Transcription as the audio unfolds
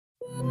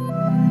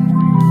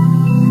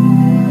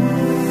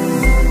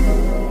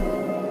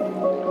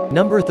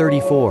Number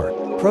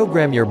 34.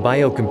 Program your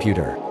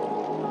biocomputer.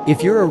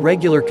 If you're a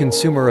regular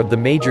consumer of the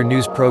major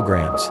news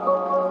programs,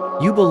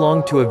 you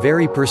belong to a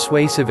very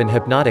persuasive and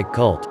hypnotic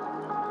cult.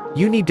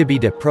 You need to be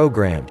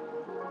deprogrammed.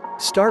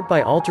 Start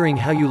by altering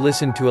how you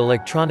listen to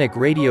electronic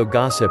radio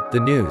gossip, the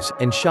news,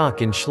 and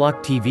shock and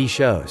schlock TV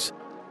shows.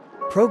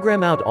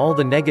 Program out all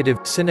the negative,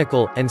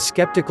 cynical, and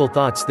skeptical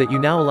thoughts that you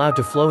now allow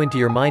to flow into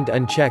your mind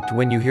unchecked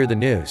when you hear the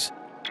news.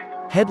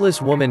 Headless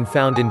woman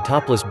found in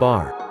topless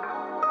bar.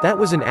 That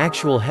was an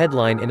actual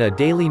headline in a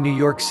daily New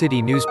York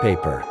City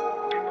newspaper.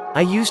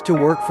 I used to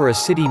work for a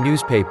city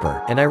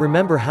newspaper, and I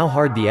remember how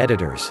hard the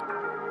editors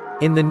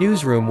in the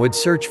newsroom would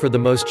search for the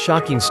most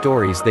shocking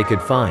stories they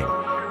could find.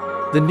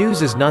 The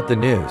news is not the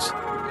news.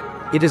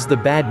 It is the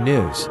bad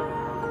news.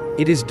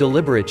 It is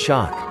deliberate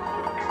shock.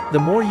 The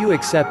more you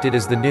accept it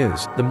as the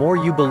news, the more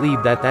you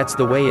believe that that's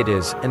the way it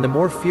is, and the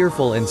more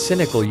fearful and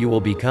cynical you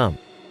will become.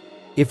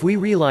 If we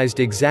realized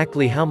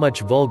exactly how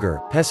much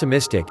vulgar,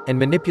 pessimistic, and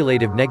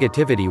manipulative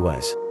negativity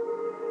was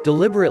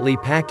deliberately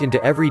packed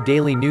into every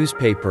daily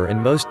newspaper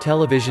and most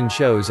television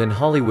shows and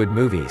Hollywood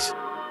movies,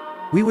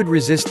 we would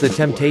resist the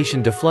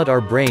temptation to flood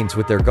our brains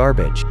with their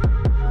garbage.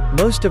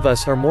 Most of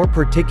us are more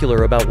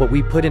particular about what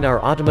we put in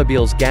our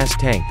automobile's gas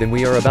tank than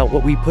we are about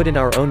what we put in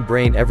our own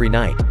brain every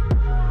night.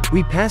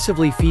 We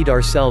passively feed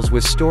ourselves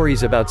with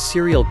stories about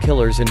serial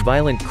killers and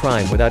violent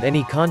crime without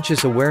any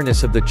conscious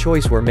awareness of the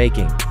choice we're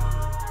making.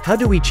 How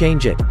do we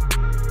change it?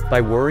 By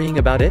worrying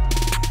about it?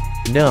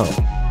 No.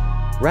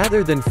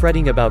 Rather than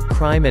fretting about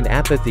crime and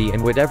apathy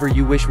and whatever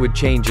you wish would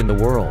change in the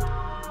world.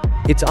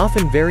 It's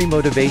often very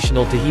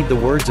motivational to heed the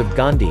words of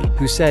Gandhi,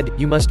 who said,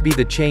 "You must be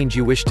the change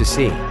you wish to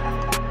see."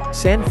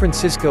 San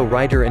Francisco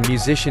writer and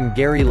musician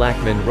Gary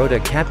Lackman wrote a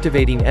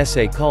captivating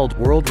essay called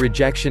World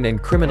Rejection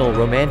and Criminal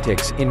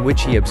Romantics, in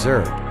which he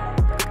observed,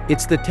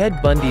 "It's the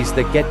Ted Bundys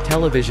that get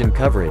television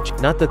coverage,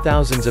 not the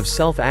thousands of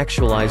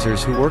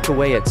self-actualizers who work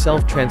away at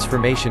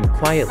self-transformation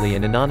quietly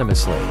and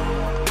anonymously.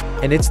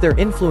 And it's their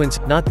influence,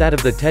 not that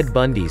of the Ted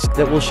Bundys,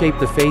 that will shape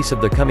the face of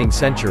the coming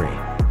century."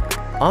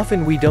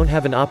 Often we don't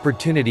have an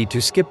opportunity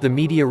to skip the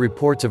media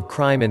reports of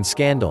crime and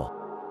scandal.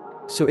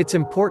 So it's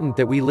important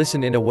that we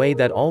listen in a way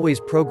that always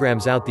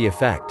programs out the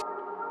effect.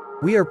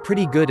 We are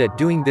pretty good at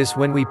doing this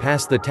when we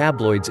pass the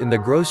tabloids in the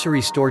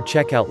grocery store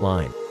checkout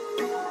line.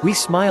 We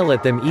smile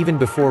at them even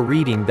before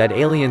reading that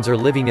aliens are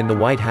living in the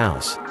White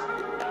House.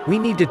 We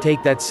need to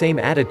take that same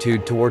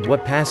attitude toward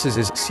what passes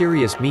as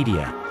serious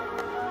media.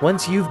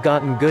 Once you've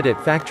gotten good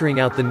at factoring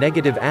out the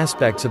negative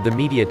aspects of the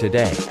media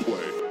today,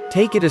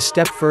 take it a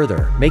step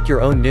further, make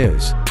your own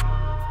news.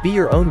 Be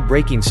your own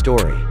breaking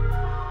story.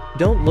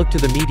 Don't look to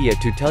the media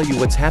to tell you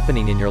what's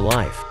happening in your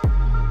life.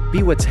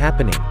 Be what's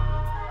happening.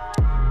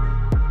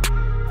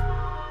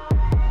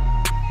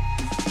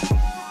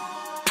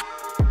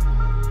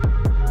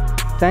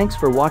 Thanks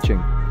for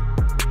watching.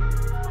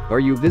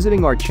 Are you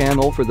visiting our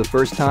channel for the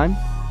first time?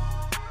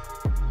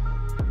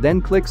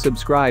 Then click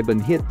subscribe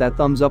and hit that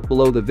thumbs up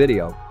below the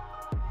video.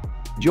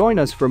 Join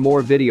us for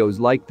more videos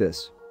like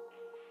this.